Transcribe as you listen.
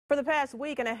For the past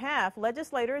week and a half,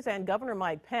 legislators and Governor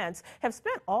Mike Pence have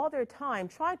spent all their time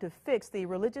trying to fix the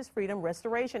Religious Freedom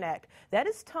Restoration Act. That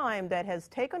is time that has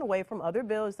taken away from other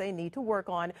bills they need to work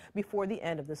on before the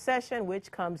end of the session,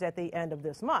 which comes at the end of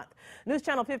this month. News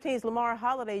Channel 15's Lamar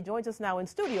Holliday joins us now in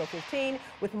Studio 15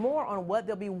 with more on what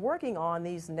they'll be working on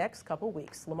these next couple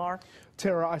weeks. Lamar?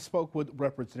 Tara, I spoke with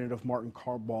Representative Martin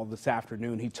Carball this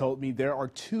afternoon. He told me there are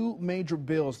two major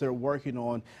bills they're working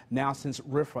on now since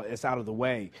RFRA is out of the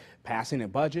way, passing a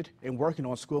budget and working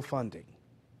on school funding.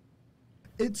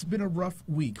 It's been a rough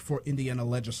week for Indiana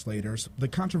legislators. The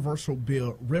controversial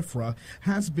bill, RFRA,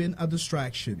 has been a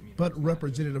distraction. But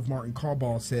Representative Martin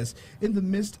Carball says in the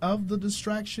midst of the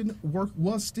distraction, work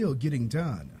was still getting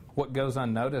done. What goes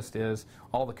unnoticed is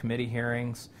all the committee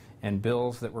hearings and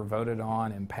bills that were voted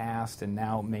on and passed and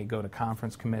now may go to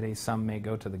conference committee, some may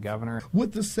go to the governor.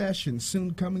 With the session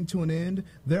soon coming to an end,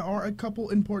 there are a couple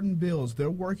important bills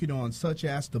they're working on, such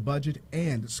as the budget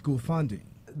and school funding.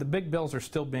 The big bills are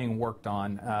still being worked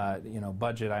on.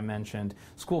 Budget I mentioned.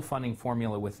 School funding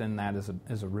formula within that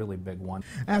is a really big one.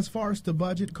 As far as the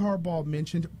budget, Carball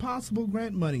mentioned possible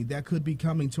grant money that could be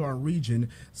coming to our region.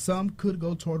 Some could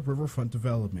go toward riverfront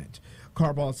development.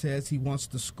 Carball says he wants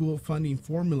the school funding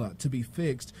formula to be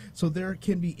fixed so there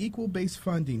can be equal-based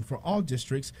funding for all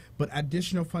districts, but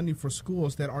additional funding for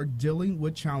schools that are dealing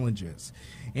with challenges.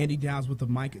 Andy Downs with the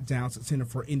Mike Downs Center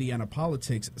for Indiana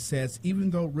Politics says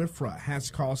even though RFRA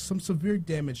has caused some severe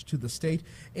damage to the state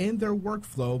and their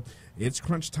workflow, it's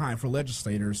crunch time for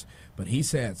legislators. But he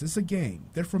says it's a game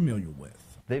they're familiar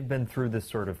with. They've been through this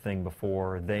sort of thing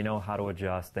before. They know how to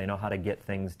adjust. They know how to get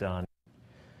things done.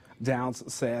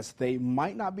 Downs says they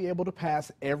might not be able to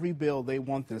pass every bill they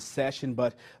want this session,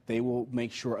 but they will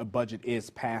make sure a budget is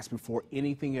passed before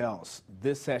anything else.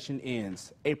 This session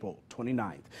ends April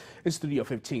 29th. In Studio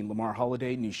 15, Lamar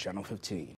Holliday, News Channel 15.